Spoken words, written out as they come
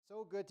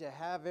So good to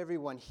have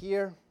everyone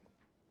here.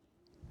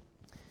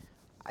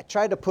 I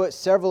tried to put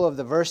several of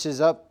the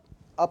verses up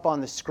on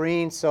the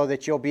screen so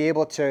that you'll be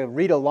able to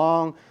read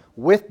along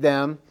with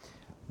them.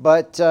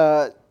 But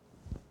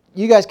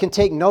you guys can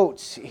take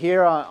notes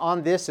here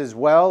on this as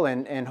well,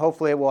 and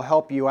hopefully it will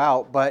help you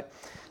out. But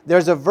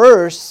there's a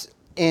verse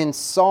in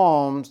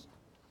Psalms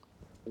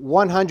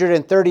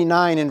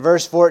 139 in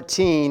verse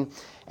 14,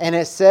 and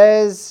it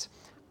says,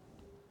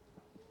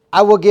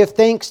 "I will give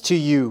thanks to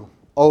you,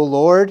 O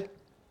Lord."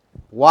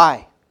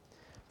 Why?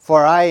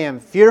 "For I am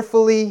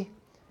fearfully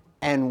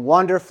and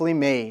wonderfully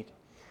made."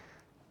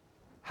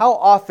 How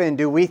often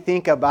do we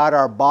think about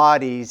our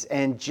bodies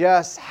and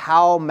just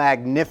how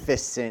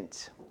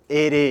magnificent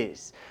it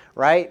is,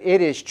 right?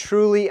 It is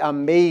truly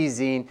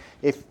amazing.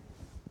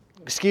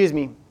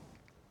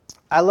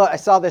 I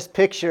saw this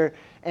picture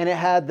and it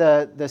had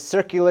the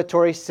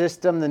circulatory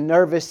system, the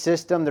nervous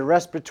system, the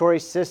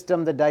respiratory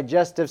system, the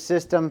digestive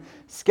system,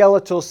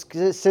 skeletal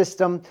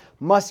system,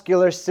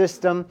 muscular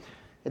system.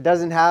 It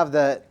doesn't have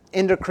the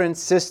endocrine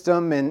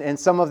system and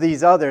some of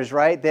these others,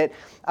 right? That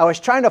I was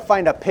trying to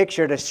find a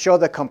picture to show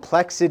the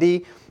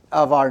complexity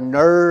of our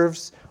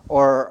nerves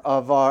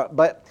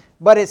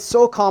but it's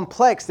so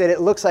complex that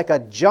it looks like a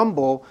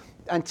jumble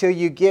until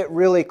you get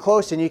really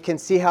close and you can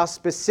see how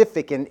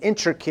specific and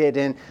intricate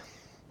and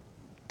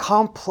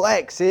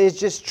complex. It is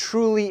just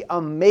truly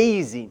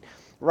amazing,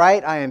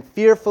 right? I am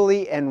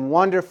fearfully and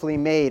wonderfully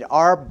made.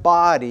 Our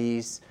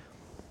bodies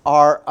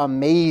are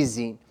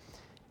amazing.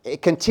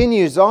 It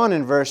continues on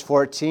in verse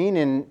 14,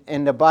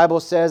 and the Bible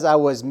says, "I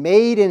was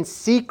made in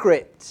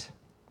secret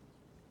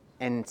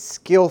and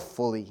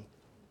skillfully.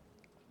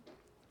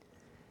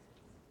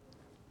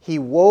 He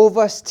wove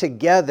us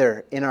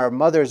together in our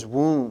mother's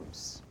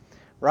wombs."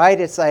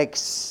 Right? It's like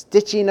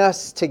stitching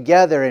us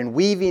together and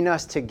weaving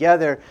us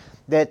together,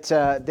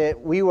 that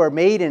we were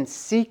made in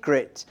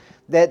secret,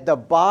 that the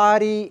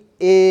body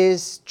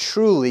is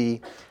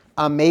truly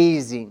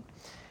amazing.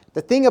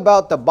 The thing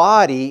about the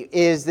body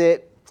is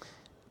that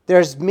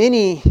there's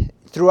many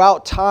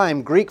throughout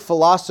time, Greek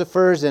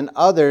philosophers and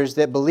others,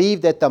 that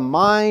believed that the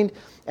mind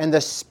and the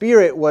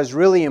spirit was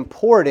really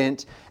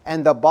important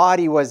and the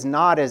body was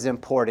not as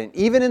important.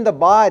 Even in the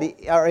body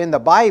or in the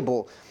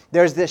Bible,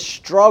 there's this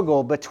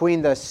struggle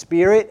between the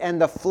spirit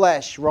and the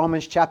flesh.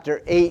 Romans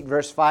chapter 8,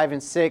 verse 5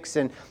 and 6,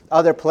 and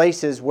other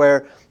places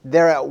where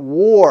they're at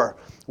war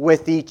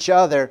with each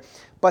other.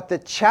 But the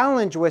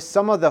challenge with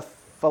some of the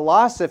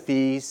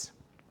philosophies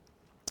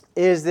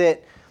is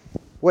that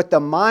with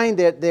the mind,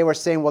 that they were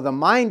saying, well, the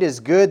mind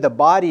is good, the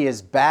body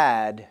is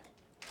bad.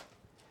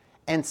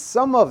 And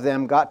some of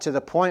them got to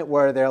the point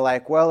where they're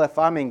like, well, if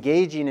I'm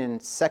engaging in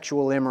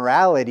sexual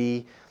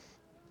immorality,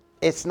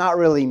 it's not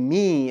really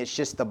me, it's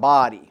just the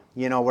body.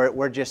 You know,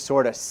 we're just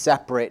sort of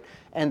separate,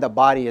 and the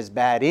body is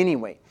bad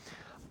anyway.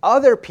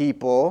 Other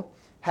people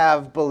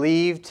have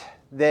believed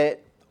that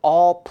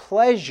all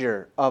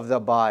pleasure of the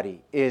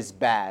body is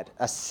bad.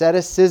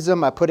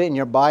 Asceticism, I put it in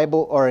your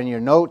Bible or in your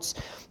notes,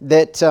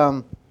 that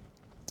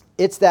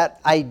it's that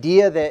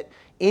idea that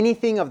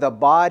anything of the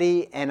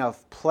body and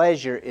of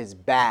pleasure is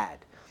bad.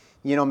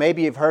 You know,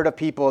 maybe you've heard of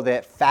people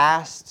that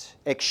fast,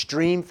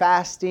 extreme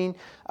fasting,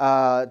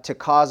 to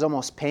cause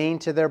almost pain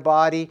to their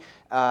body.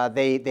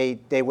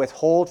 They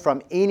withhold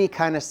from any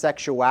kind of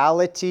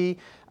sexuality,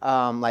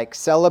 like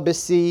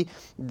celibacy.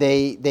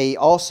 They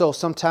also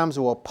sometimes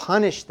will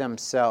punish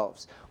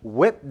themselves,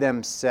 whip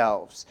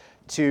themselves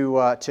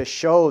to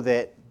show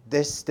that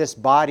this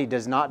body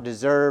does not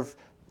deserve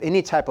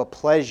any type of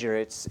pleasure.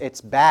 It's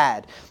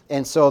bad.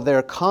 And so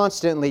they're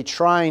constantly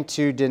trying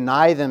to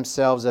deny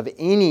themselves of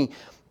any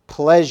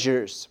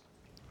pleasures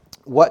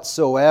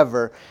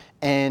whatsoever.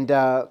 And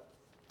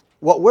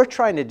what we're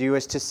trying to do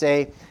is to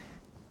say,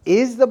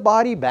 is the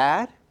body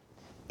bad?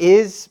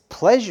 Is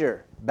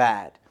pleasure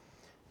bad?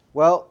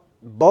 Well,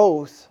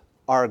 both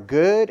are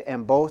good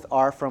and both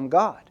are from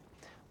God.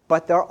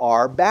 But there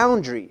are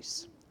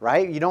boundaries,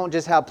 right? You don't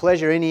just have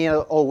pleasure any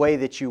old way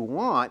that you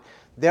want.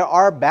 There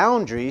are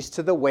boundaries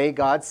to the way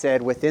God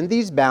said, within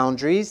these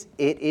boundaries,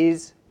 it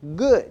is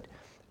good.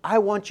 I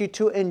want you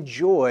to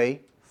enjoy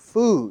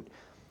food.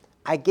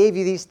 I gave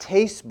you these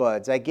taste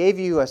buds. I gave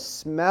you a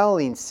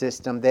smelling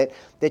system that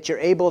you're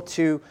able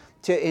to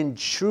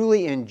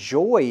truly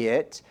enjoy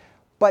it,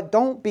 but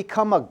don't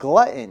become a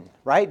glutton,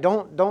 right?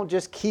 Don't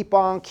just keep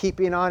on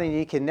keeping on and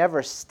you can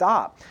never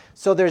stop.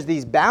 So there's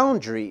these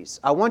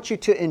boundaries. I want you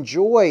to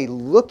enjoy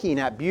looking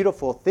at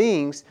beautiful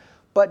things,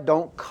 but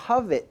don't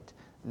covet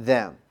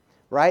them,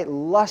 right?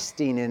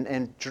 Lusting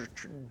and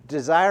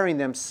desiring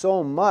them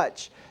so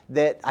much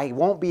that I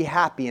won't be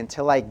happy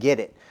until I get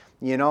it.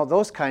 You know,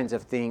 those kinds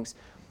of things.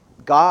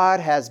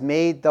 God has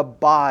made the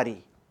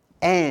body,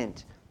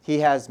 and He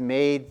has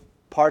made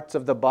parts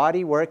of the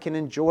body where it can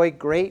enjoy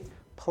great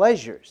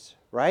pleasures,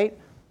 right?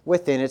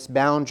 Within its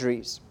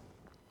boundaries.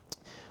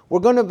 We're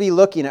going to be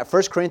looking at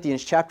 1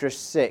 Corinthians chapter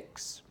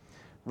 6,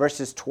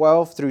 verses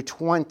 12 through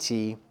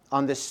 20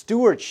 on the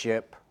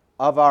stewardship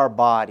of our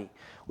body.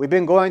 We've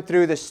been going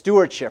through the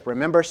stewardship.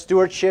 Remember,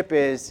 stewardship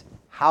is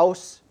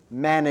house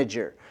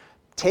manager.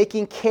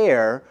 taking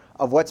care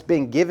of what's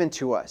been given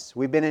to us.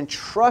 We've been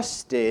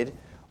entrusted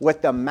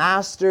with the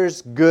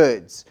master's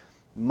goods: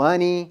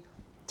 money,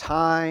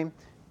 time,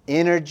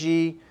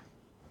 energy,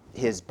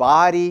 his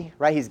body,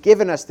 right? He's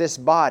given us this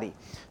body.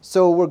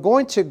 So we're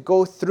going to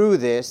go through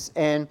this,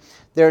 and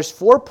there's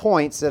 4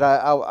 points that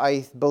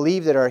I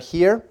believe that are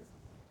here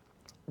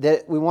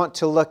that we want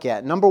to look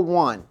at. Number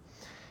 1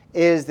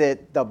 is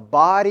that the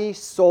body,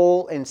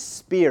 soul, and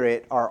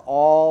spirit are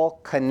all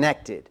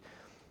connected.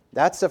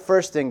 That's the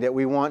first thing that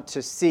we want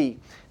to see.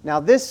 Now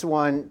this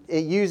one,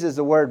 it uses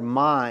the word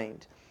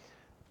mind.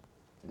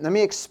 Let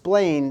me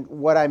explain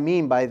what I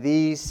mean by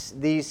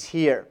these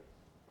here.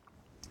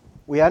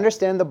 We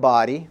understand the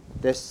body,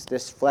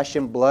 this flesh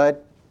and blood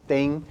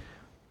thing.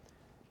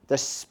 The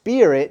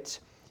spirit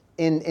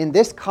in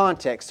this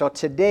context. So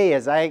today,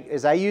 as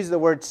I use the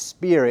word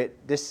spirit,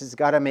 this has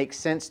got to make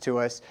sense to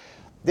us.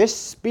 This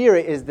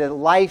spirit is the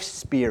life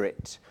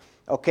spirit.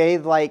 Okay,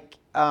 like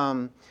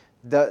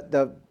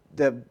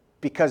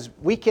because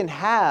we can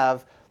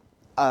have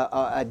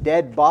a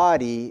dead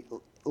body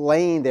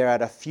laying there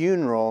at a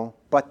funeral,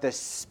 but the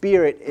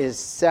spirit is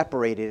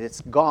separated.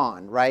 It's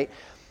gone, right?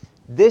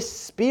 This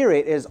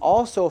spirit is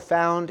also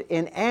found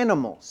in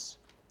animals,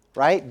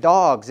 right?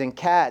 Dogs and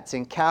cats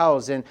and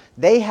cows, and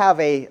they have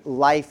a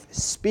life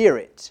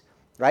spirit,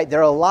 right?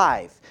 They're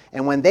alive.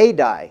 And when they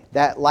die,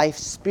 that life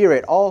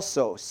spirit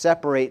also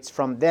separates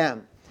from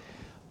them.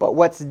 But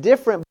what's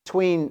different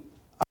between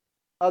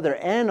other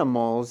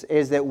animals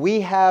is that we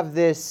have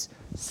this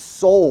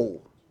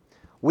soul.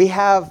 We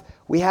have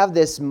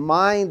this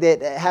mind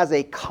that has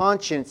a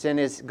conscience and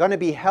is going to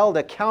be held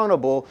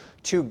accountable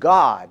to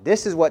God.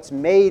 This is what's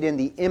made in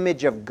the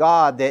image of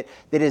God that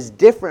is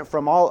different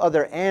from all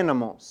other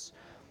animals.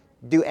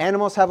 Do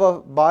animals have a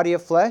body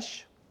of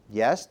flesh?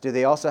 Yes. Do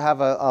they also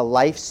have a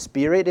life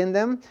spirit in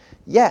them?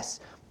 Yes.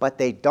 But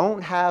they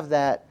don't have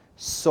that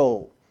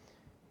soul.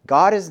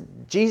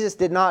 Jesus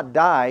did not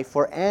die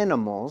for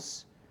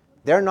animals.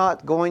 They're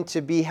not going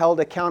to be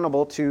held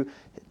accountable to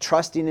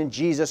trusting in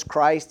Jesus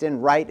Christ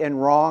and right and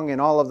wrong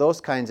and all of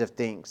those kinds of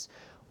things.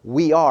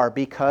 We are,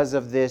 because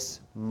of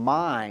this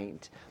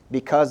mind,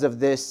 because of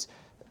this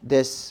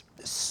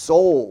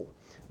soul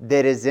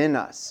that is in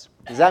us.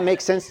 Does that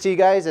make sense to you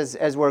guys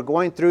as we're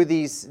going through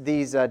these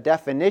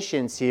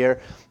definitions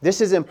here?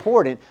 This is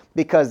important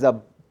because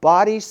the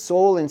body,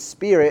 soul, and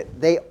spirit,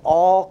 they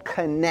all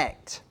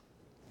connect.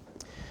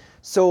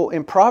 So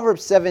in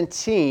Proverbs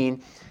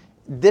 17,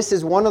 this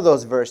is one of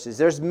those verses.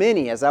 There's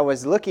many. As I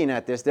was looking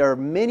at this, there are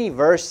many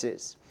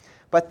verses.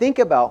 But think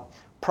about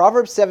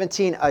Proverbs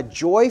 17, a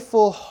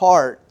joyful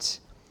heart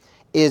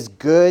is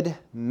good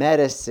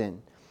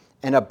medicine,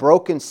 and a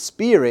broken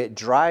spirit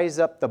dries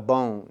up the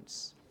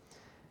bones.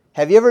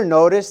 Have you ever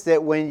noticed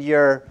that when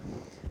you're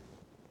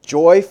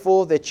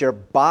joyful, that your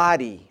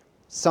body,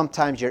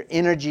 sometimes your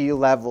energy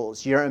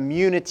levels, your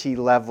immunity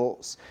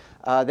levels,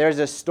 there's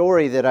a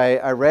story that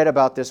I read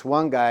about this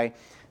one guy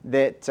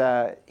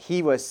that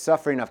he was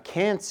suffering of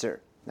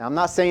cancer. Now, I'm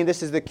not saying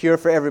this is the cure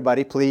for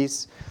everybody,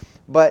 please,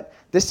 but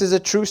this is a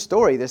true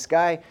story. This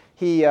guy,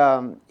 he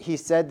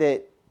said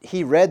that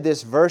he read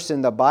this verse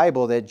in the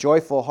Bible that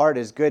joyful heart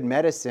is good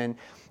medicine,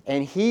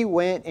 and he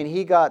went and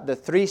he got the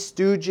Three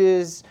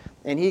Stooges,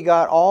 and he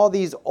got all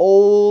these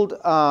old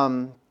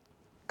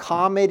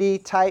comedy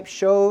type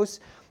shows,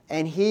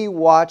 and he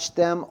watched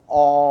them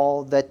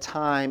all the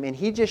time, and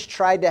he just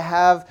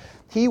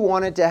he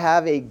wanted to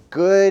have a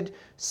good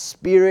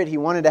spirit. He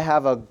wanted to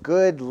have a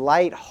good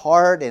light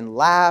heart and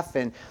laugh,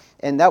 and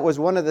that was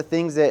one of the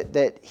things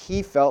that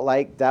he felt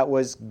like that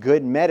was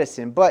good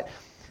medicine. But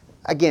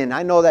again,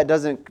 I know that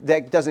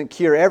doesn't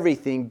cure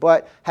everything,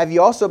 but have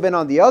you also been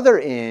on the other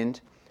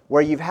end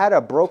where you've had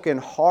a broken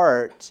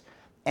heart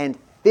and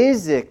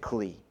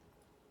physically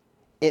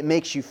it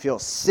makes you feel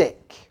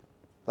sick,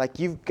 like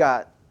you've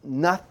got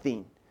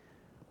nothing,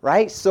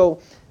 right? So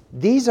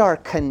these are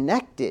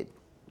connected.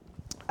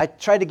 I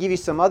tried to give you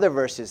some other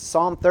verses.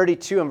 Psalm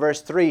 32 and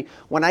verse 3,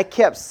 when I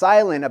kept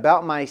silent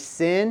about my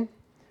sin,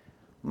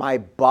 my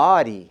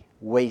body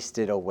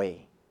wasted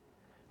away.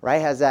 Right?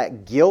 Has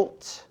that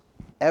guilt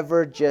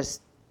ever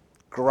just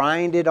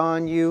grinded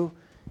on you?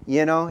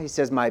 You know, he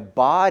says, my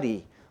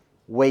body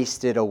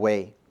wasted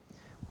away.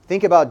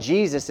 Think about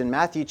Jesus in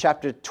Matthew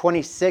chapter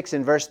 26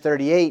 and verse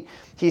 38.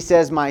 He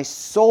says, my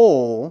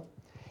soul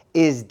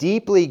is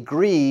deeply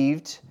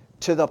grieved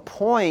to the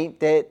point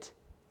that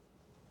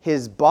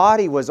his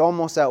body was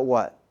almost at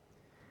what?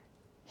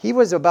 He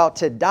was about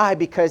to die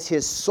because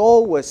his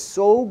soul was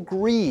so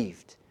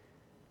grieved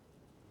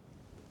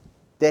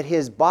that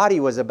his body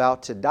was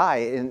about to die.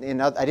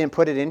 And I didn't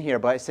put it in here,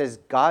 but it says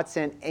God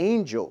sent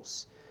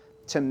angels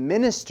to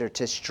minister,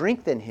 to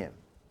strengthen him.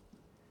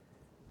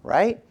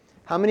 Right?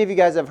 How many of you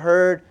guys have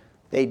heard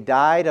they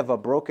died of a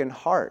broken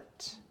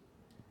heart?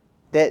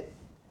 That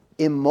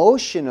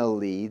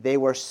emotionally they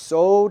were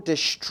so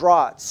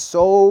distraught,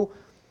 so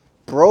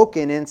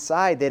broken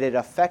inside that it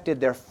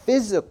affected their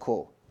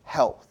physical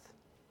health.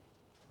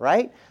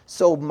 Right?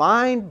 So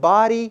mind,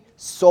 body,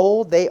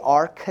 soul, they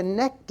are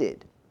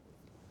connected.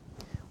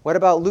 What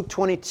about Luke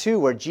 22,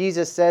 where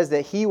Jesus says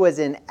that he was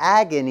in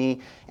agony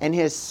and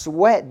his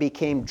sweat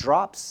became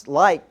drops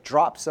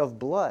of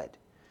blood?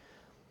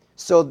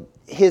 So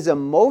his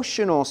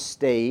emotional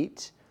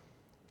state,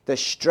 the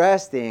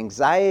stress, the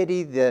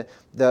anxiety,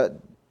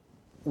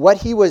 what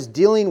he was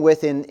dealing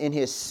with in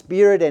his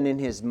spirit and in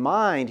his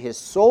mind, his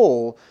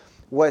soul,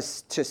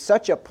 was to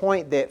such a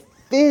point that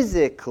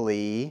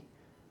physically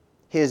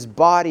his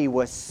body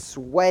was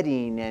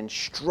sweating and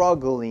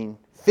struggling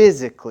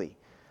physically.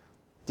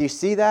 Do you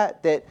see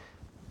that? That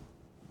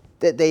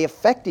they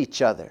affect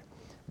each other.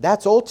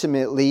 That's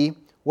ultimately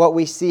what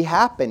we see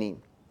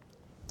happening.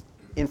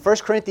 In 1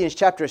 Corinthians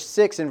chapter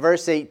 6 and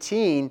verse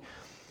 18,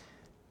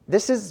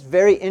 this is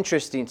very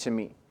interesting to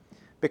me,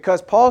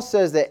 because Paul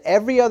says that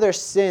every other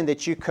sin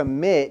that you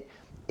commit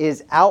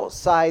is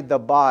outside the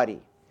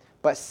body.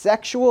 But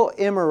sexual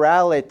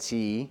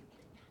immorality,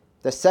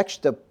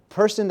 the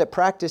person that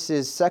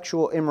practices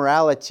sexual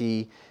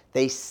immorality,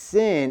 they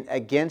sin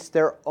against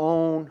their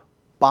own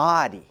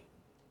body.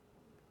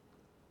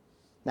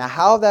 Now,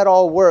 how that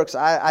all works,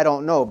 I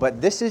don't know.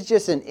 But this is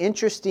just an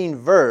interesting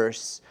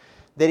verse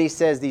that he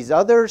says these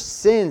other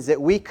sins that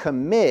we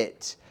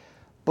commit,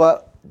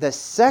 but the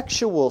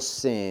sexual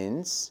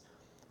sins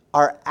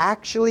are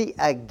actually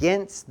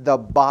against the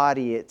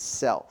body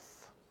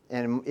itself.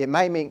 And it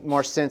might make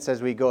more sense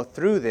as we go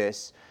through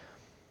this.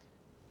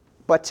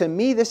 But to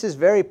me, this is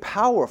very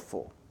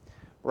powerful,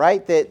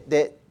 right?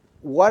 That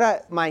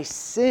my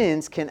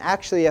sins can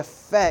actually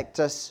affect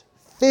us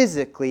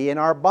physically in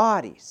our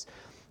bodies.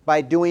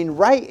 By doing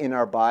right in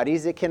our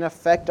bodies, it can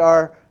affect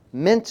our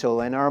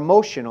mental and our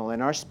emotional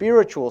and our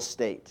spiritual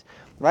state,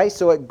 right?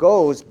 So it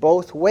goes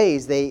both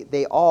ways.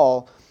 They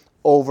all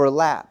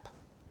overlap.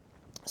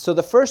 So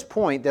the first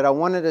point that I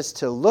wanted us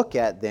to look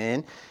at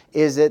then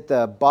is that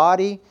the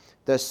body,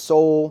 the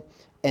soul,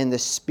 and the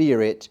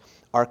spirit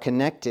are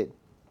connected.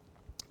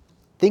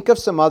 Think of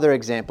some other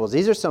examples.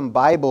 These are some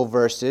Bible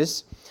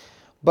verses,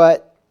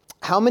 but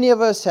how many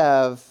of us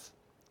have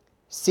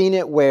seen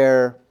it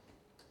where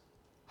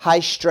high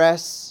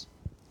stress,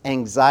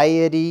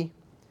 anxiety,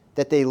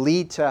 that they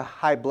lead to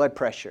high blood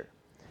pressure?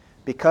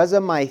 Because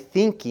of my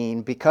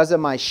thinking, because of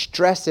my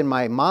stress in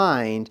my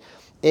mind,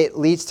 it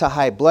leads to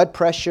high blood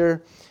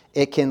pressure.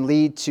 It can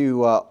lead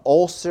to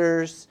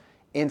ulcers,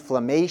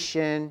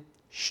 inflammation,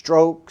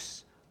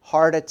 strokes,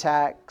 heart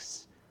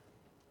attacks.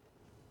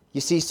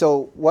 You see,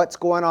 so what's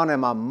going on in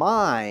my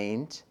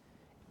mind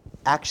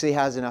actually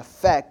has an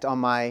effect on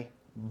my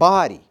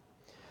body.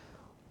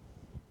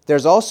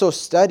 There's also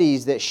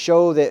studies that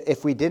show that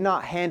if we did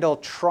not handle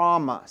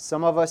trauma,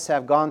 some of us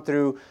have gone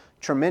through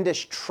tremendous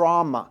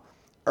trauma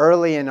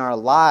early in our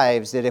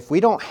lives, that if we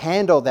don't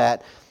handle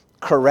that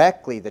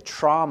correctly, the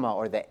trauma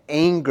or the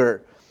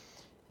anger,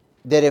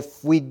 that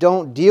if we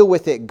don't deal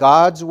with it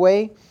God's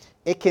way,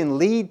 it can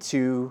lead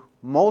to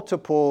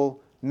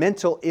multiple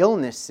mental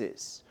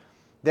illnesses.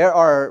 There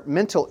are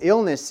mental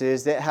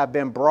illnesses that have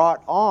been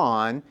brought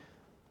on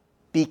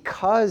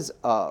because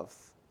of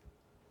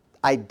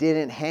I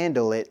didn't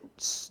handle it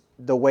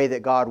the way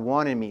that God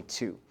wanted me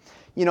to.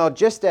 You know,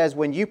 just as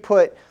when you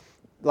put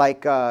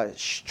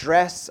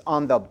stress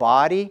on the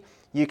body,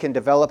 you can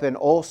develop an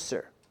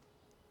ulcer.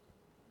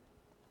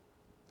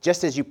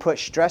 Just as you put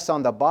stress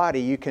on the body,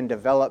 you can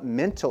develop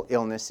mental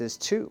illnesses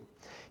too.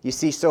 You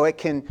see, so it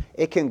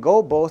can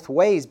go both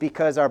ways,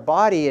 because our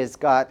body has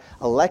got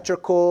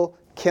electrical,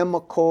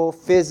 chemical,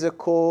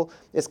 physical.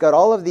 It's got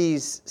all of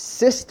these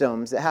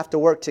systems that have to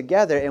work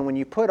together. And when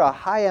you put a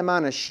high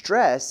amount of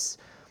stress,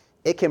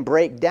 it can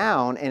break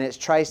down and it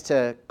tries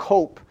to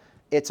cope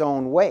its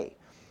own way.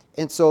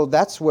 And so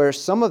that's where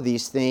some of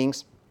these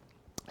things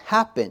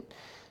happen.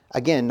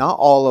 Again, not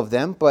all of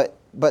them, but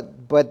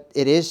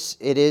it is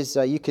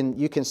you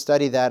can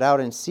study that out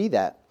and see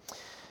that.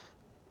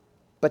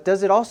 But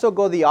does it also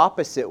go the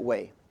opposite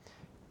way?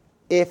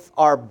 If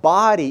our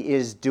body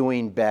is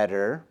doing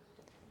better,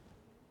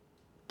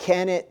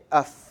 can it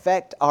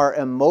affect our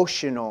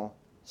emotional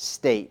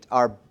state,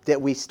 that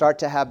we start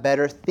to have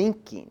better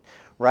thinking,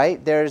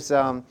 right? There's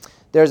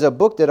a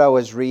book that I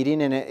was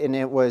reading, and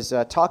it was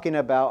talking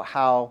about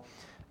how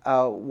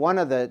one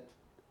of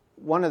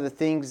the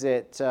things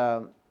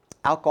that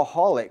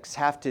alcoholics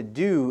have to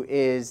do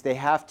is they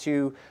have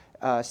to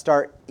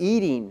start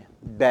eating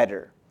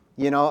better.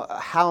 You know,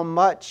 how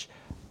much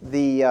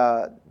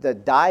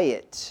the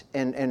diet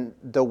and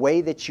the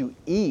way that you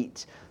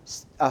eat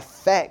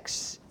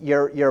affects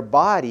your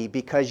body,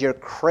 because you're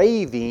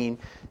craving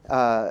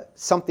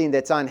something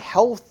that's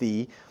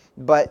unhealthy,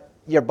 but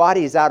your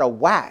body is out of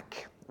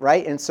whack,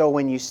 right? And so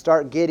when you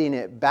start getting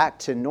it back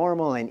to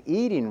normal and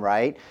eating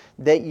right,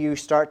 that you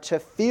start to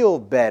feel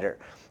better.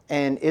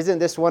 And isn't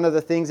this one of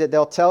the things that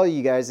they'll tell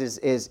you guys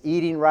is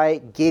eating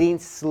right, getting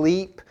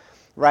sleep,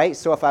 right?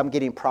 So if I'm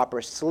getting proper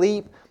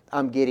sleep,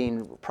 I'm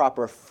getting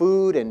proper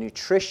food and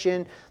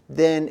nutrition,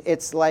 then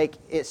it's like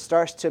it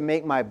starts to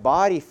make my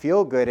body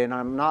feel good, and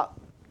I'm not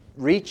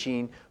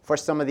reaching for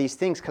some of these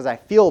things because I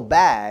feel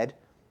bad,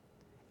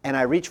 and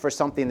I reach for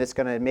something that's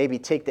going to maybe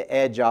take the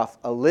edge off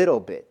a little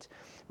bit,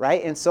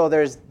 right? And so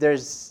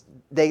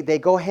they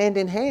go hand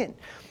in hand,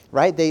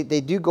 right? They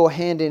do go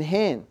hand in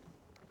hand.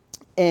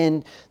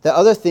 And the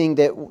other thing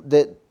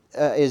that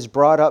is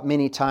brought up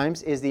many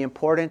times is the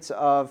importance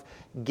of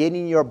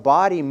getting your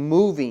body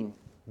moving,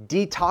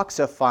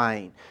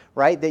 detoxifying,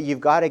 right? That you've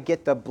got to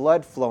get the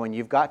blood flowing.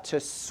 You've got to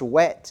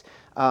sweat.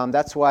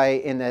 That's why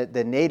in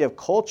the native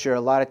culture,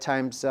 a lot of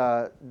times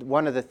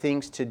one of the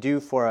things to do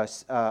for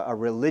a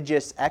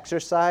religious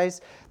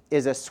exercise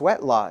is a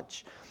sweat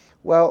lodge.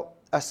 Well,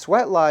 a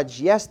sweat lodge,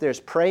 yes, there's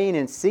praying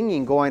and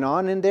singing going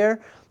on in there,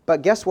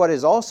 but guess what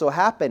is also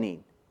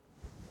happening?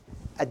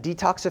 A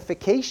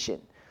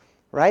detoxification,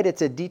 right?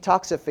 It's a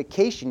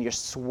detoxification. You're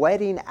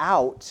sweating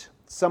out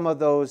some of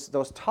those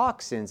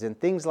toxins and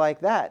things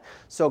like that.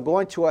 So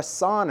going to a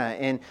sauna,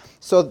 and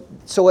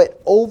so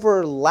it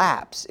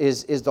overlaps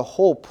is the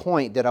whole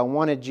point that I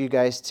wanted you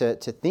guys to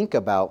think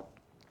about.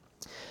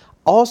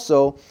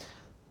 Also,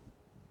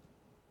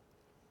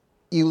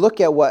 you look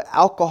at what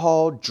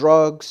alcohol,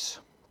 drugs,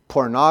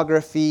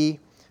 pornography,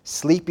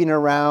 sleeping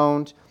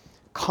around,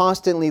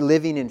 constantly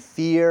living in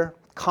fear,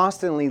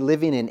 constantly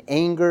living in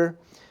anger,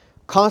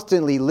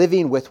 constantly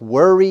living with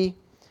worry.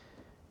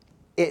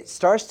 It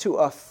starts to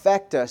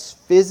affect us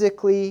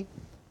physically,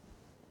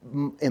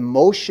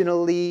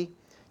 emotionally.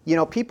 You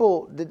know,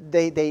 people,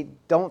 they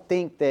don't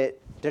think that,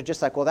 they're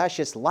just like, well, that's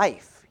just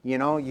life. You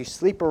know, you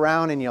sleep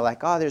around and you're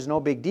like, oh, there's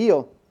no big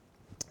deal.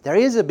 There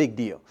is a big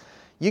deal.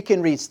 You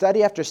can read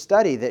study after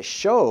study that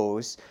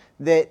shows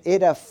that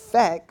it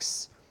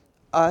affects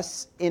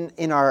us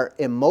in our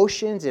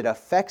emotions, it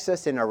affects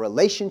us in our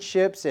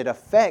relationships, it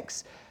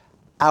affects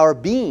our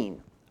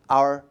being,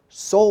 our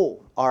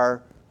soul,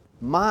 our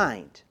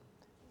mind.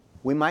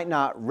 We might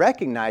not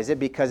recognize it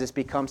because it's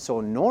become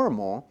so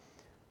normal,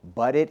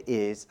 but it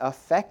is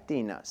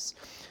affecting us.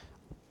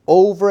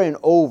 Over and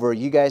over,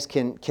 you guys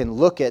can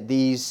look at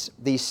these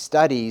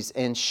studies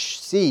and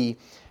see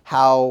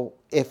how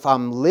if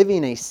I'm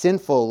living a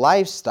sinful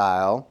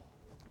lifestyle,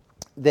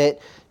 that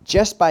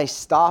just by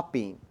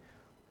stopping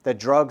the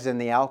drugs and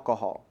the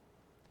alcohol,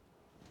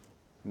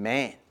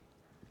 man,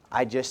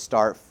 I just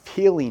start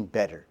feeling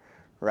better,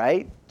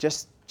 right?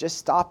 Just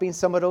stopping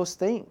some of those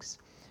things.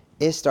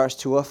 It starts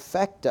to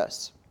affect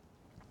us.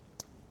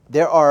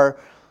 There are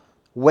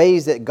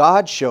ways that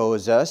God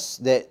shows us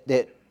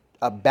that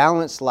a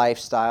balanced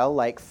lifestyle,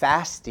 like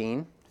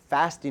fasting.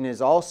 Fasting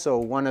is also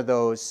one of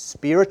those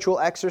spiritual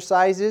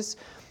exercises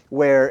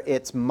where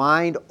it's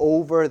mind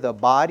over the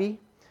body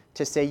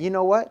to say, you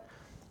know what?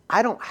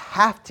 I don't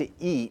have to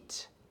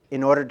eat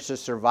in order to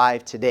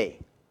survive today.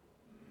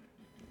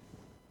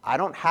 I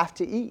don't have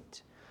to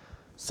eat.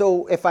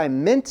 So if I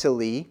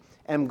mentally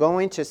am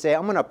going to say,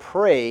 I'm going to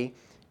pray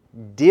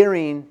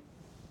during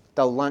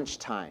the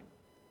lunchtime.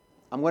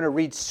 I'm going to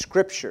read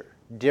scripture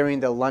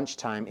during the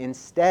lunchtime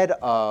instead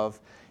of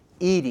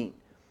eating.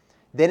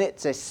 Then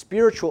it's a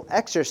spiritual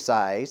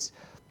exercise,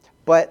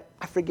 but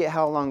I forget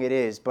how long it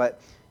is.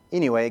 But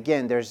anyway,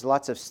 again, there's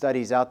lots of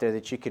studies out there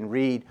that you can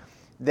read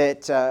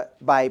that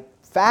by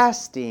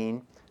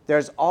fasting,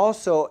 there's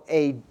also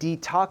a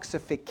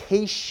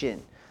detoxification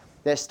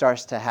that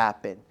starts to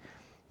happen.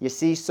 You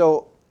see,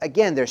 so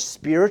again, there's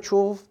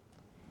spiritual,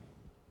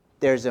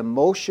 there's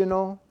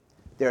emotional,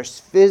 there's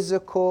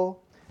physical,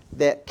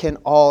 that can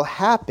all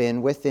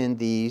happen within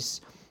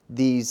these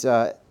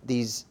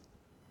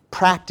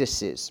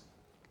practices.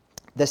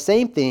 The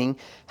same thing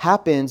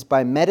happens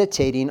by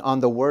meditating on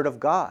the Word of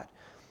God.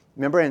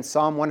 Remember in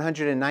Psalm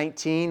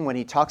 119 when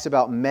he talks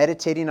about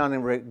meditating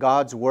on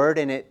God's Word,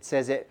 and it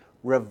says it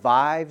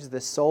revives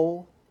the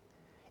soul,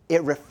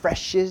 it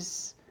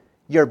refreshes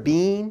your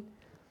being.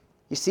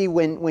 You see,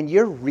 when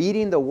you're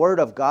reading the Word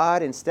of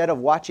God instead of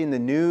watching the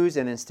news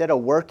and instead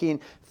of working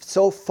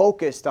so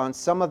focused on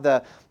some of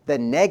the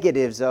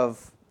negatives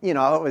of, you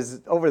know, it was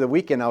over the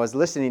weekend I was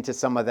listening to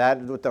some of that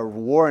with the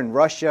war in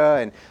Russia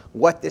and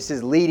what this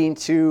is leading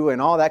to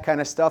and all that kind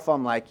of stuff.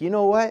 I'm like, you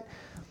know what?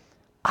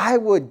 I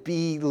would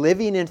be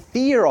living in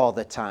fear all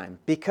the time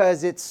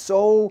because it's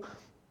so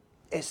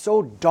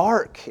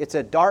dark. It's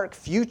a dark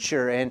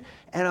future. And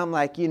I'm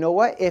like, you know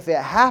what? If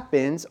it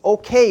happens,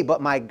 okay,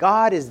 but my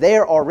God is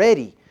there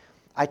already.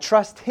 I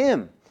trust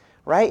Him,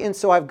 right? And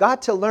so I've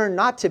got to learn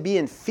not to be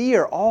in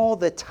fear all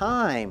the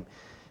time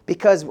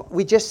because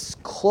we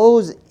just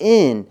close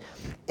in.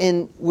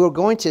 And we're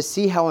going to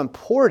see how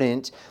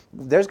important,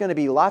 there's going to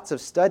be lots of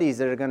studies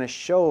that are going to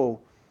show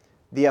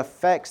the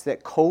effects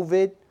that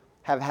COVID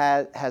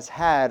has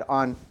had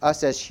on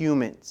us as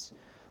humans.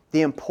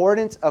 The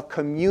importance of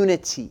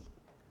community.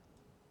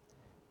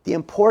 The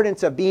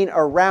importance of being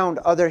around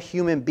other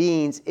human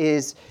beings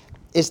is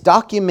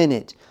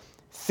documented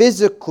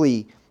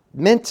physically,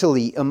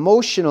 mentally,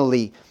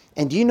 emotionally.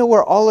 And do you know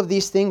where all of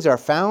these things are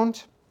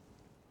found?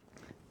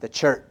 The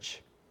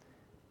church.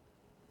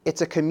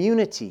 It's a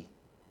community.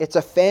 It's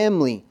a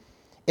family.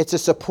 It's a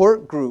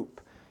support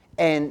group.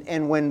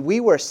 And when we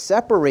were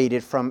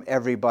separated from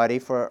everybody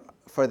for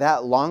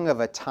that long of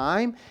a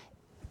time,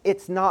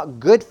 it's not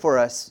good for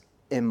us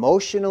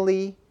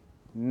emotionally,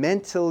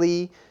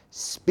 mentally,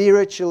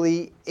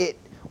 spiritually.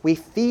 We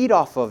feed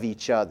off of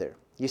each other.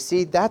 You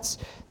see, that's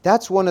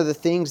one of the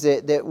things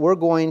that we're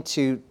going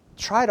to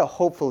try to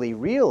hopefully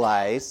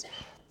realize,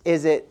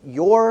 is that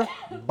your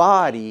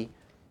body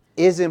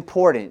is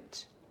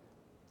important.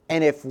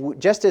 And if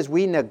just as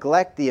we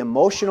neglect the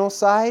emotional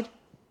side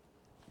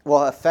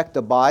will affect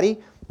the body,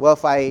 well,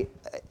 if I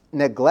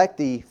neglect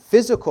the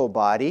physical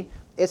body,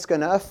 it's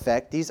going to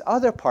affect these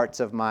other parts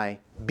of my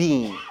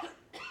being.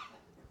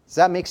 Does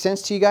that make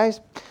sense to you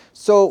guys?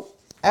 So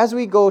as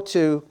we go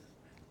to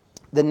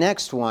the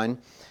next one,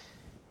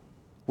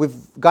 we've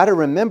got to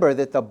remember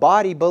that the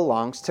body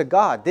belongs to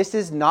God. This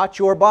is not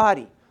your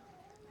body.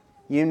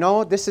 You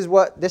know, this is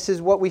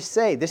what we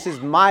say. This is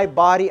my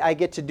body. I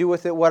get to do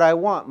with it what I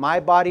want. My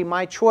body,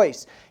 my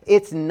choice.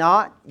 It's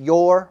not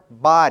your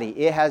body.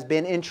 It has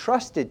been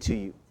entrusted to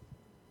you.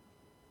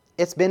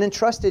 It's been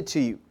entrusted to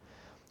you.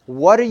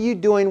 What are you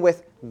doing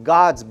with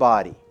God's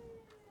body?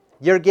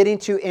 You're getting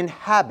to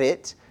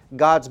inhabit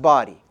God's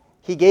body.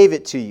 He gave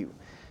it to you.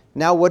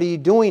 Now what are you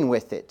doing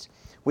with it?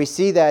 We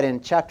see that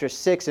in chapter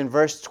 6 and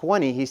verse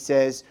 20, he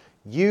says,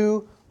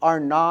 you are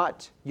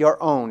not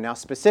your own. Now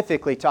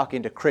specifically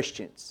talking to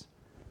Christians.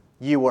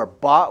 You were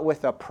bought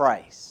with a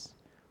price.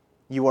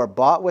 You are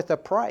bought with a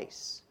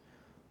price.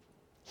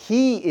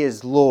 He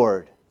is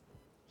Lord.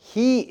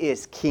 He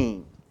is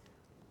King.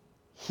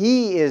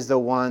 He is the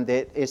one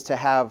that is to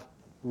have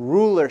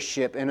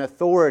rulership and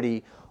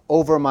authority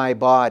over my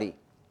body.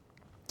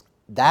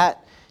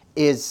 That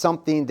is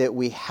something that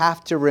we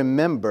have to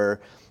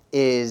remember,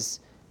 is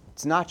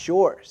it's not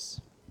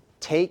yours.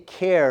 Take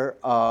care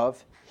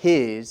of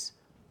His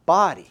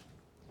body.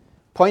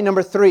 Point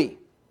number 3.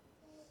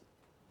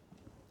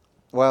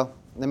 Well,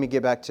 let me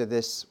get back to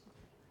this.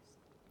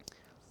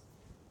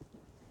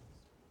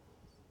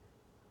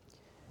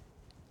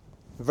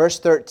 Verse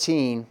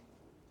 13.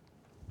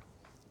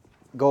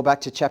 Go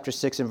back to chapter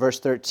 6 and verse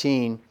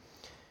 13.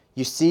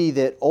 You see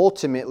that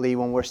ultimately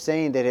when we're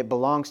saying that it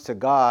belongs to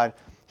God,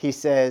 he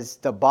says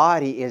the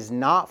body is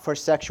not for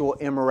sexual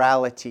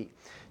immorality.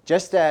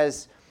 Just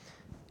as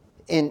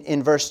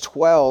in verse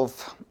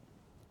 12,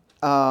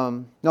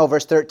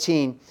 verse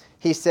 13,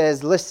 he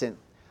says, listen,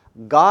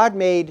 God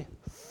made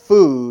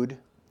food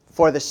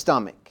for the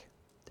stomach,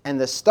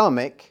 and the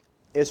stomach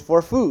is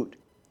for food.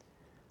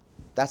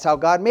 That's how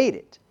God made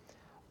it.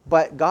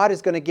 But God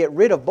is going to get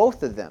rid of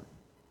both of them.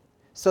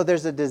 So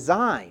there's a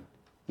design.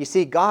 You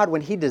see, God,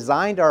 when He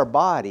designed our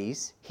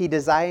bodies, He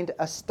designed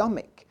a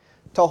stomach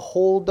to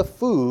hold the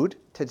food,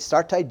 to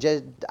start to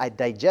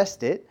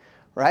digest it,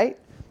 right?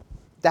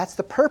 That's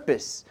the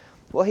purpose.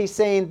 Well, He's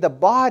saying the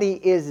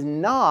body is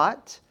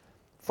not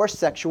for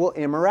sexual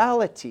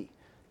immorality.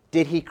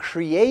 Did He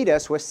create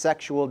us with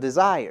sexual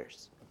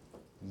desires?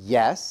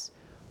 Yes,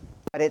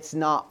 but it's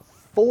not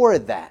for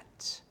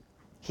that.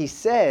 He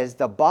says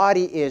the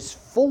body is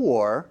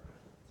for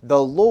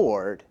the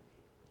Lord.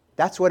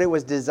 That's what it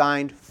was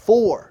designed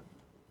for.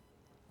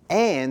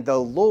 And the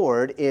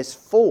Lord is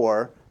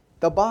for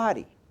the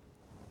body.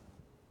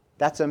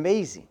 That's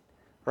amazing,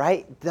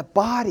 right? The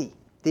body,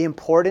 the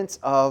importance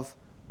of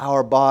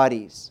our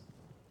bodies.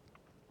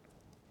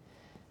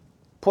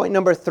 Point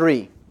number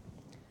 3,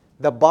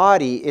 the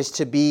body is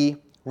to be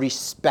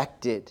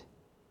respected.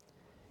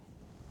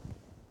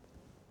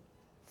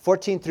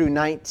 14 through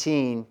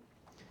 19,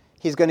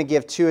 he's going to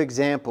give 2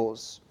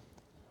 examples.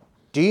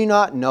 Do you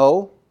not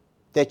know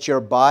that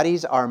your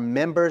bodies are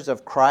members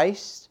of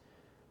Christ?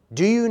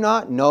 Do you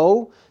not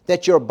know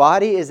that your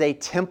body is a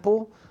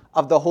temple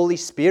of the Holy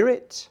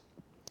Spirit?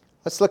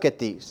 Let's look at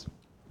these.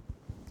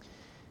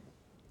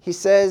 He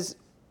says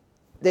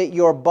that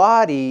your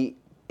body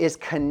is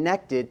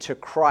connected to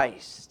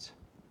Christ.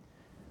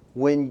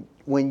 When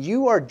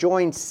you are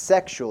joined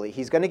sexually,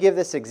 he's going to give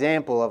this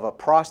example of a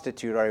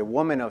prostitute or a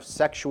woman of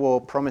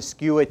sexual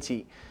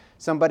promiscuity,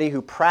 somebody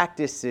who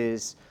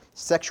practices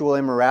sexual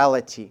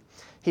immorality.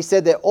 He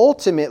said that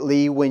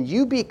ultimately, when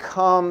you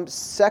become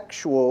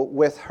sexual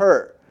with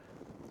her,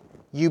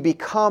 you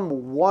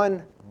become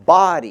one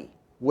body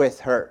with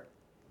her.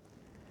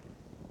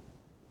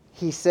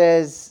 He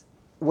says,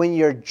 when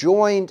you're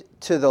joined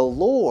to the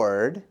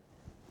Lord,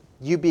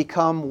 you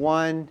become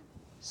one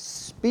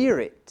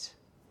spirit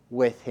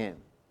with Him.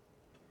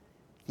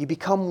 You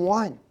become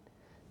one.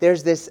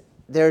 There's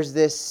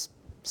this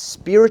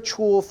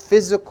spiritual,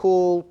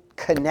 physical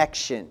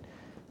connection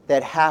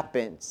that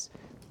happens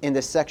in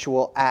the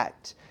sexual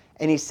act.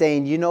 And he's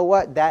saying, you know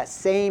what? That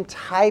same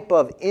type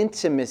of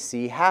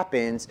intimacy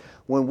happens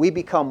when we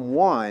become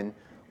one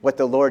with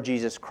the Lord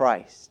Jesus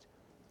Christ.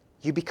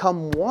 You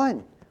become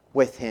one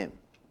with Him.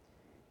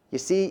 You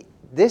see,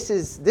 this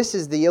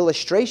is the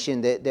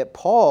illustration that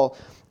Paul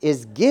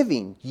is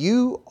giving.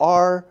 You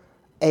are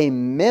a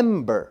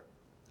member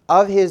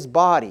of His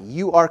body.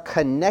 You are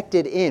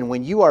connected in.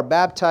 When you are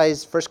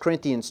baptized, 1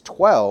 Corinthians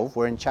 12,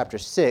 we're in chapter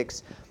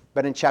 6,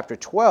 but in chapter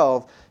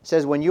 12, it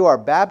says when you are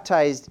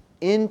baptized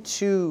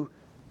into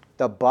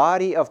the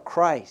body of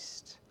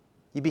Christ,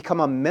 you become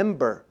a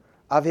member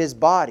of His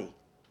body.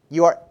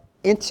 You are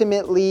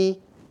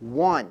intimately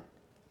one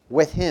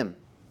with Him.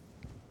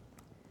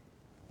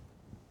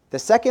 The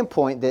second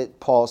point that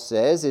Paul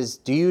says is,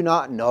 do you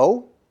not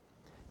know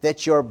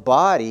that your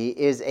body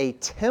is a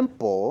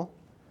temple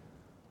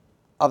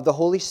of the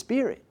Holy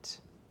Spirit?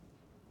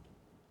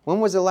 When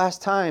was the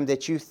last time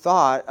that you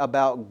thought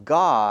about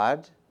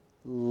God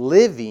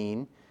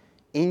living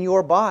in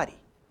your body?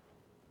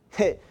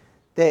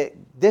 That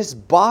this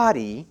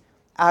body,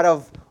 out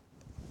of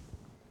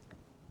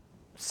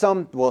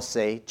some will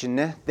say,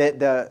 that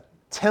the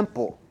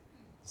temple,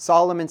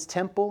 Solomon's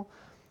temple,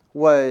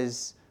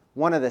 was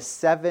one of the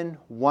 7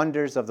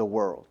 wonders of the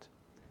world.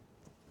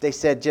 They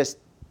said just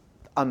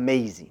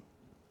amazing.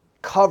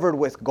 Covered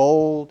with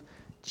gold,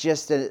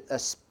 just a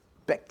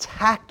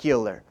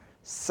spectacular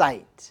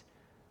sight.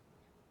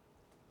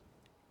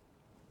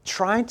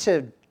 Trying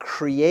to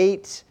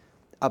create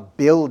a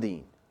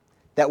building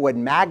that would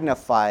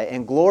magnify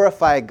and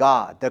glorify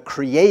God, the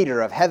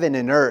creator of heaven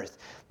and earth,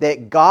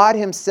 that God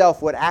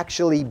himself would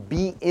actually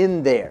be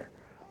in there.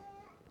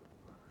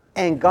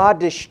 And God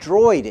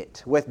destroyed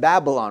it with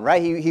Babylon,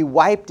 right? He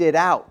wiped it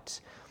out.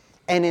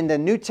 And in the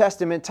New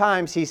Testament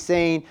times, he's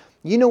saying,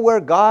 you know where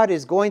God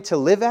is going to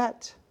live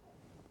at?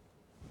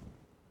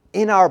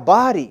 In our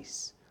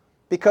bodies.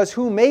 Because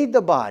who made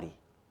the body?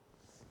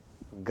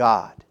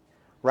 God,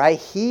 right?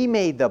 He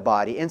made the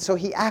body. And so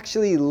he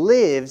actually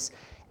lives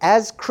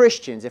as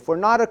Christians. If we're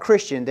not a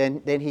Christian,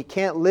 then he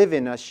can't live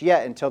in us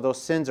yet until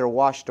those sins are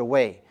washed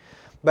away.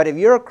 But if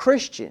you're a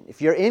Christian,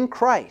 if you're in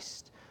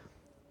Christ,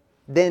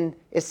 then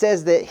it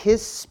says that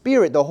his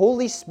Spirit, the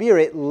Holy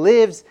Spirit,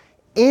 lives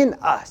in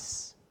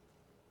us.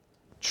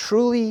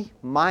 Truly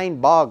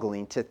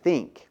mind-boggling to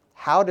think,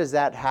 how does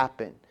that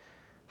happen?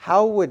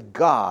 How would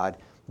God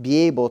be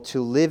able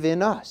to live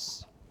in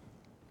us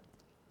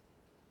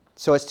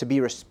so as to be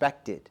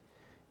respected?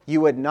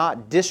 You would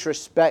not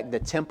disrespect the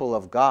temple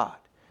of God.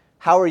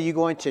 How are you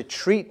going to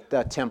treat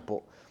the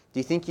temple? Do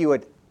you think you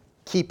would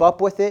keep up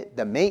with it,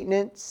 the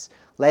maintenance,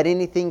 let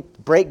anything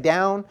break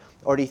down?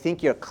 Or do you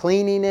think you're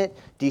cleaning it?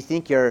 Do you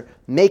think you're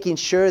making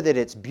sure that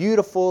it's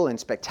beautiful and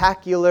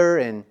spectacular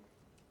and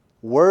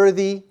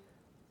worthy,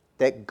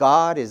 that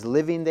God is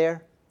living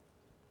there?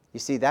 You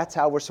see, that's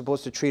how we're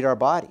supposed to treat our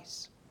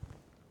bodies.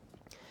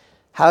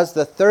 How's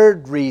the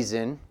third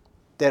reason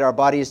that our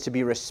body is to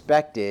be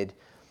respected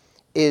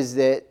is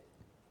that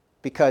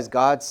because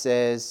God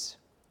says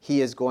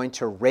he is going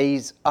to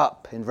raise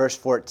up. In verse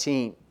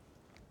 14,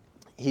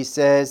 he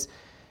says,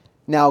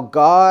 now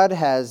God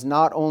has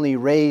not only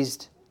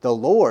raised the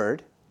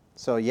Lord,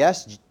 so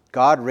yes,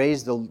 God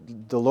raised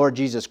the Lord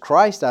Jesus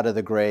Christ out of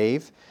the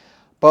grave,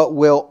 but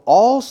will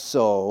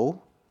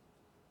also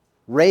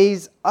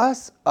raise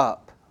us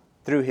up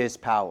through his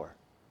power.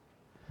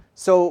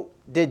 So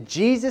did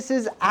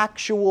Jesus'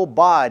 actual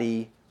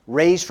body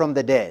raise from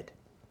the dead?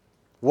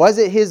 Was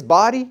it his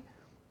body?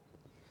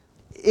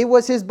 It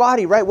was his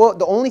body, right? Well,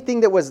 the only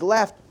thing that was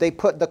left, they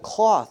put the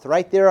cloth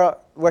right there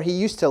where he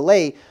used to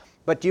lay.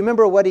 But do you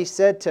remember what he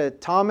said to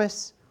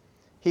Thomas?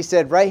 He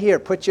said, right here,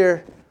 put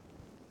your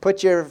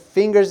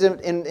fingers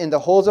in the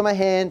holes of my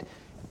hand,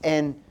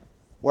 and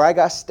where I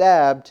got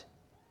stabbed,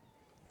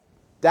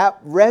 that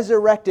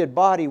resurrected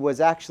body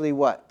was actually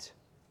what?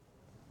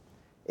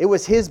 It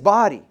was his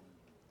body.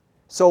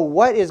 So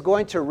what is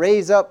going to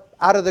raise up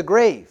out of the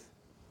grave?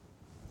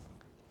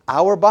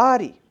 Our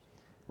body,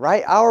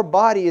 right? Our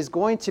body is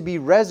going to be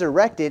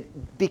resurrected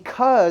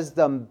because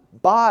the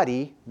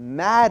body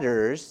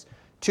matters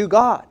to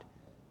God.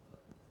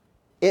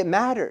 It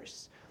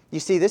matters. You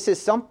see, this is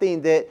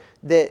something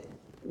that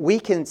we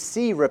can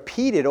see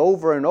repeated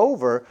over and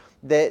over,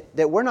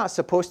 that we're not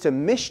supposed to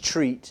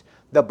mistreat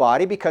the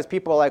body, because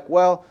people are like,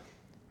 well,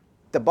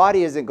 the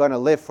body isn't going to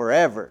live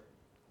forever.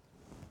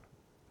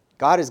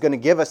 God is going to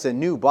give us a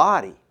new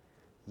body.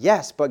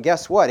 Yes, but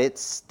guess what?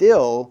 It's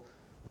still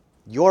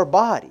your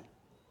body.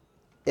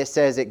 It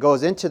says it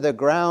goes into the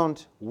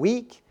ground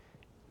weak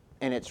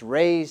and it's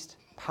raised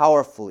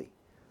powerfully.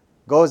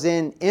 Goes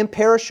in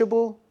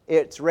imperishable,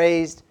 it's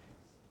raised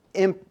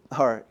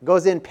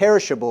goes in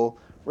perishable,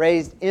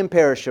 raised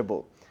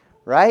imperishable.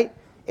 Right?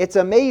 It's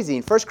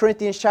amazing. 1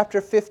 Corinthians chapter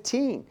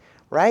 15,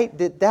 right?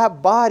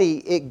 That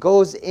body, it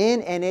goes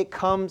in and it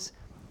comes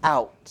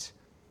out.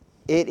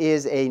 It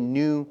is a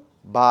new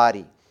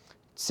body.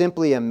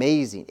 Simply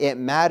amazing. It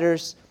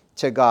matters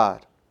to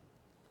God.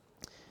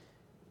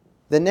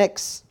 The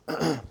next,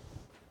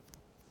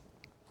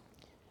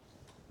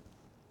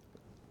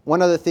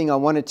 one other thing I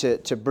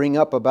wanted to bring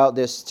up about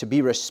this, to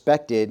be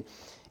respected,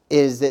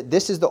 is that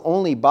this is the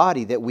only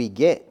body that we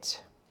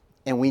get.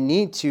 And we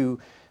need to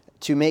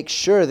make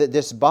sure that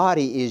this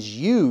body is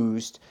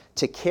used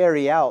to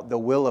carry out the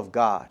will of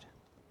God.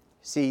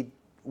 See,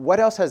 what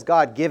else has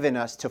God given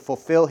us to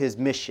fulfill his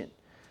mission?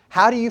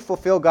 How do you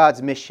fulfill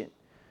God's mission?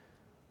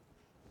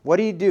 What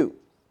do?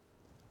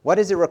 What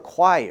does it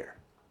require?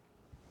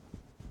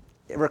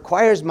 It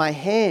requires my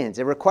hands.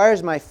 It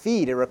requires my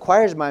feet. It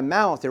requires my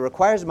mouth. It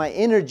requires my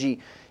energy.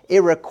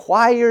 It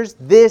requires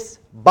this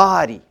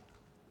body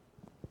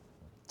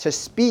to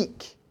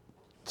speak,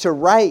 to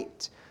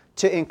write,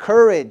 to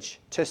encourage,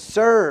 to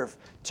serve,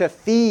 to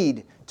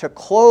feed, to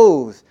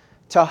clothe,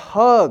 to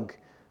hug.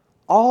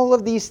 All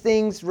of these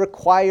things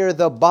require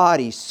the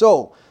body.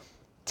 So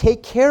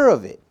take care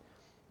of it.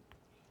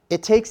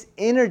 It takes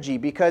energy,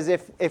 because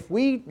if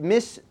we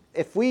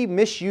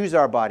misuse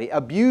our body,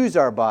 abuse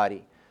our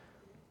body,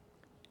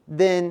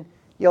 then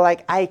you're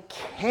like, I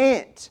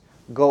can't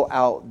go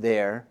out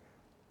there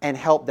and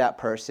help that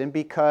person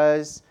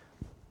because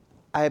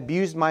I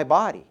abused my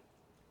body.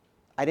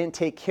 I didn't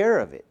take care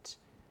of it.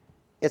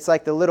 It's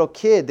like the little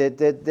kid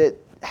that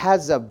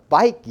has a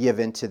bike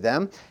given to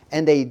them,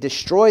 and they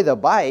destroy the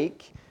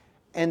bike,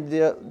 and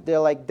they're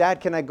like, Dad,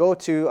 can I go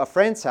to a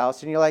friend's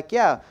house? And you're like,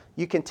 yeah,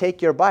 you can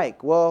take your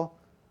bike. Well,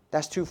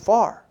 that's too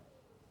far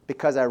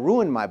because I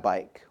ruined my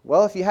bike.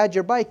 Well, if you had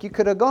your bike, you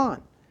could have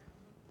gone,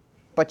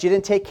 but you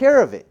didn't take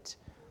care of it.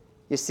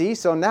 You see,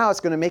 so now it's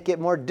going to make it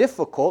more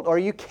difficult, or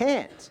you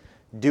can't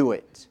do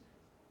it.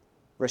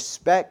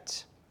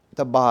 Respect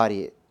the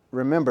body.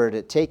 Remember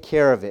to take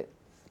care of it.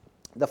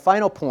 The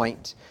final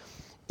point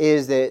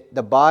is that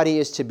the body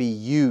is to be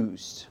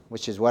used,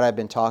 which is what I've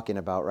been talking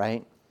about,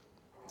 right?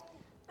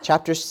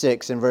 Chapter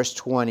 6 and verse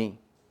 20.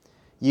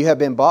 You have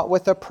been bought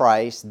with a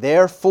price,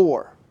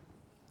 therefore,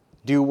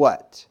 do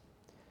what?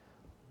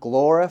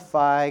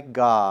 Glorify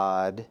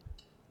God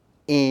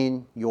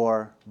in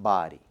your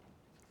body.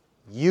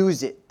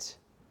 Use it.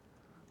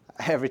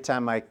 Every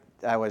time I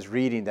was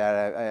reading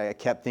that, I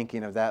kept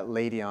thinking of that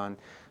lady on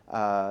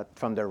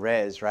from the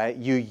Res, right?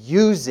 You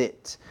use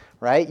it,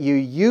 right? You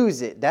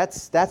use it.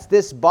 That's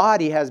this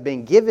body has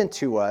been given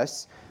to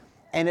us,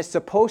 and it's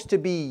supposed to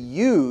be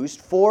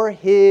used for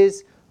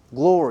His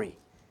glory.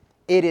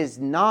 It is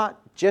not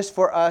just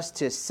for us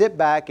to sit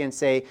back and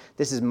say,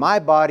 this is my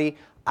body,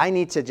 I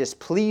need to just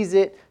please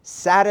it,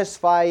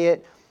 satisfy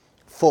it,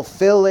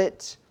 fulfill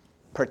it,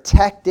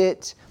 protect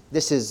it.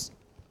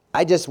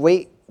 I just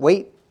wait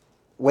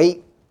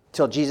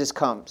till Jesus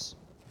comes.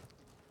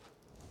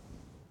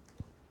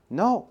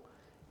 No.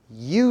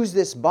 Use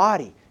this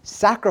body.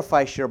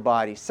 Sacrifice your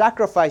body.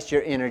 Sacrifice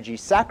your energy.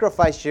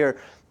 Sacrifice your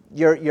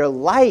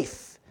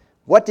life.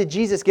 What did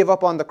Jesus give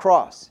up on the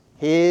cross?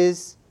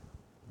 His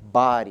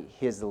body,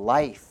 His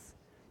life.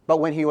 But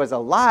when He was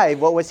alive,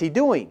 what was He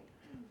doing?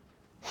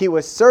 He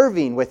was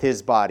serving with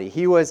His body.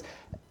 He was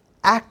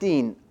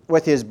acting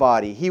with His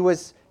body. He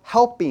was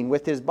helping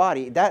with His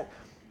body.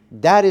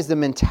 That is the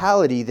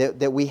mentality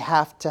that we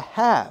have to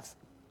have.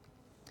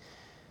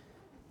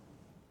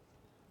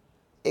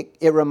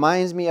 It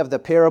reminds me of the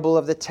parable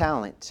of the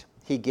talent.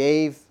 He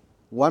gave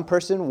one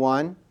person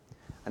 1,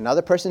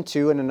 another person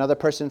 2, and another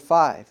person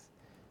 5.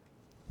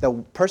 The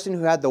person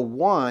who had the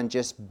 1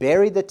 just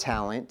buried the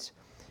talent,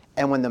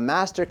 and when the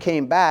master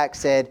came back,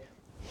 said,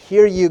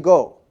 here you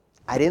go.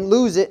 I didn't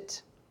lose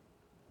it.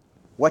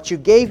 What you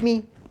gave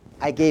me,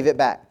 I gave it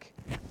back.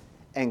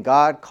 And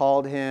God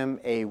called him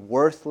a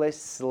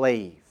worthless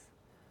slave.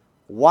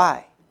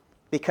 Why?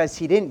 Because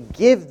he didn't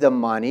give the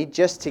money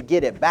just to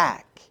get it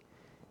back.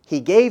 He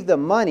gave the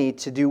money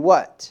to do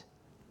what?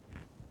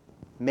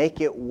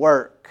 Make it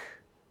work.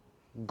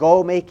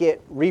 Go make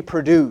it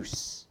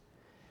reproduce.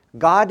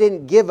 God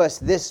didn't give us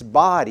this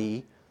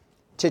body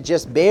to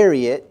just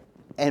bury it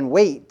and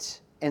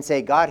wait and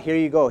say, God, here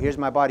you go. Here's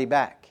my body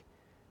back.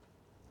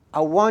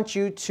 I want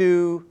you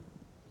to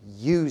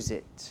use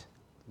it.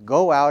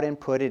 Go out and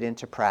put it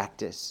into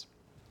practice.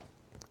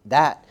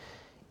 That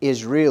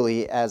is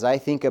really, as I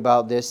think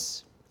about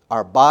this,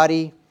 our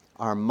body,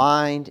 our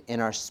mind, and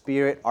our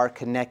spirit are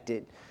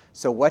connected.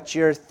 So what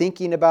you're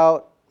thinking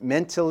about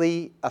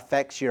mentally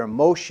affects your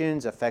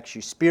emotions, affects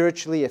you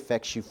spiritually,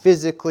 affects you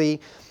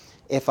physically.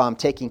 If I'm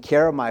taking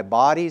care of my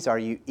bodies, are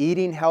you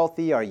eating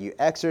healthy? Are you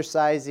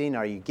exercising?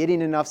 Are you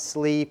getting enough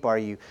sleep? Are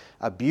you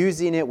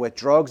abusing it with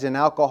drugs and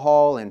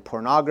alcohol and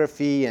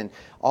pornography and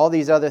all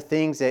these other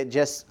things that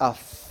just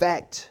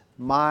affect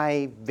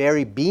my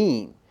very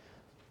being?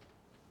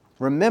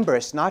 Remember,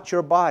 it's not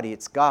your body,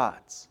 it's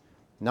God's.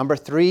 Number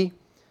 3,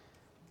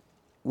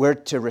 we're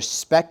to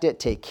respect it,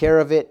 take care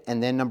of it,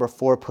 and then number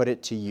 4, put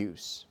it to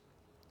use.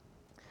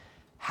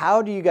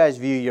 How do you guys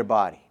view your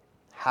body?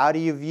 How do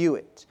you view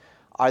it?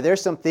 Are there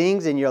some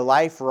things in your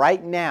life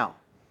right now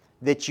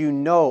that you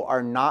know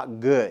are not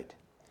good?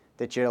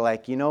 That you're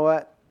like, you know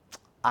what?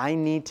 I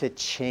need to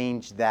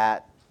change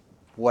that,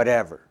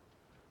 whatever.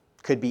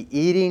 Could be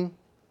eating,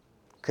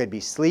 could be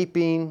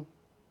sleeping,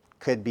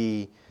 could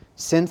be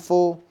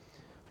sinful.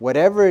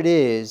 Whatever it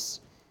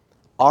is,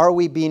 are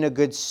we being a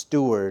good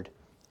steward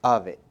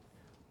of it?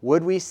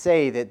 Would we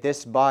say that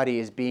this body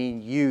is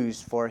being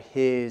used for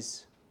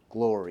His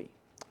glory,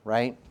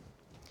 right?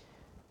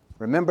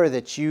 Remember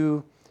that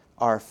you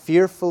are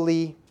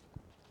fearfully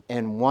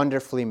and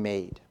wonderfully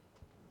made.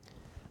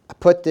 I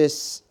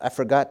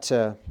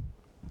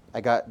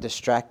got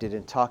distracted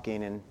in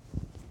talking. In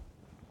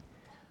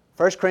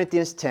 1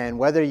 Corinthians 10,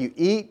 whether you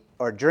eat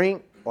or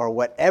drink or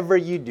whatever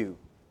you do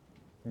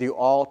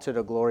all to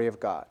the glory of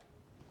God.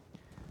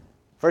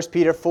 1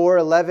 Peter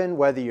 4:11,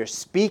 whether you're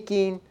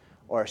speaking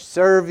or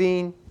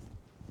serving,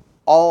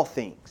 all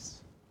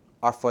things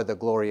are for the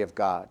glory of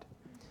God.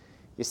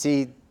 You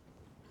see,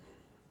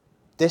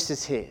 this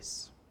is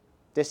His.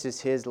 This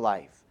is His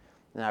life.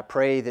 And I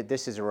pray that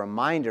this is a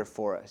reminder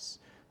for us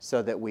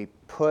so that we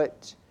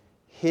put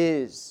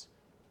His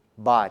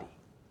body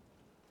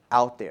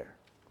out there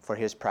for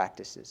His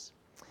practices.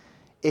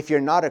 If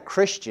you're not a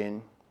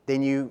Christian,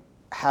 then you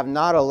have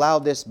not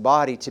allowed this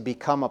body to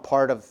become a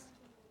part of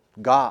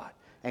God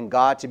and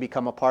God to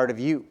become a part of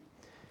you.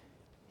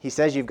 He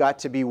says you've got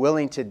to be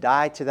willing to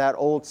die to that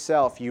old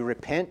self. You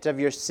repent of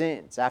your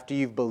sins. After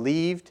you've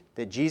believed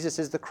that Jesus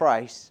is the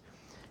Christ,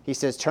 He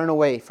says turn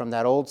away from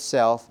that old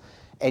self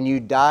and you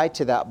die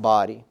to that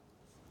body.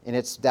 And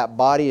that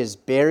body is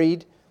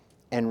buried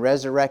and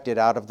resurrected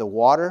out of the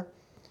water.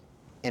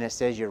 And it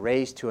says you're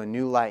raised to a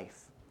new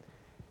life.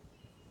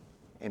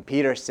 And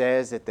Peter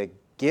says that the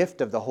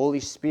gift of the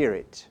Holy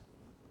Spirit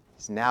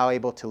is now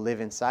able to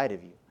live inside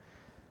of you.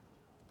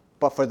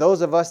 But for those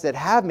of us that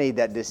have made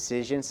that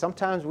decision,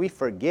 sometimes we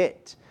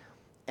forget.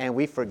 And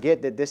we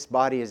forget that this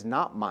body is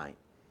not mine.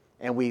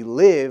 And we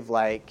live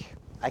like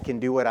I can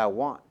do what I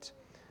want.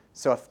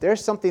 So if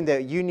there's something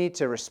that you need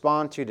to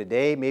respond to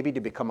today, maybe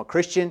to become a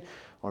Christian,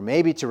 or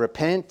maybe to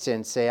repent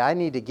and say, I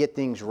need to get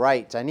things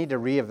right. I need to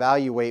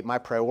reevaluate my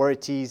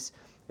priorities,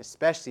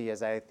 especially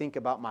as I think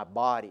about my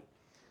body.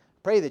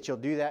 Pray that you'll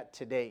do that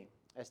today,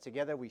 as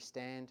together we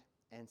stand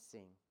and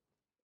sing.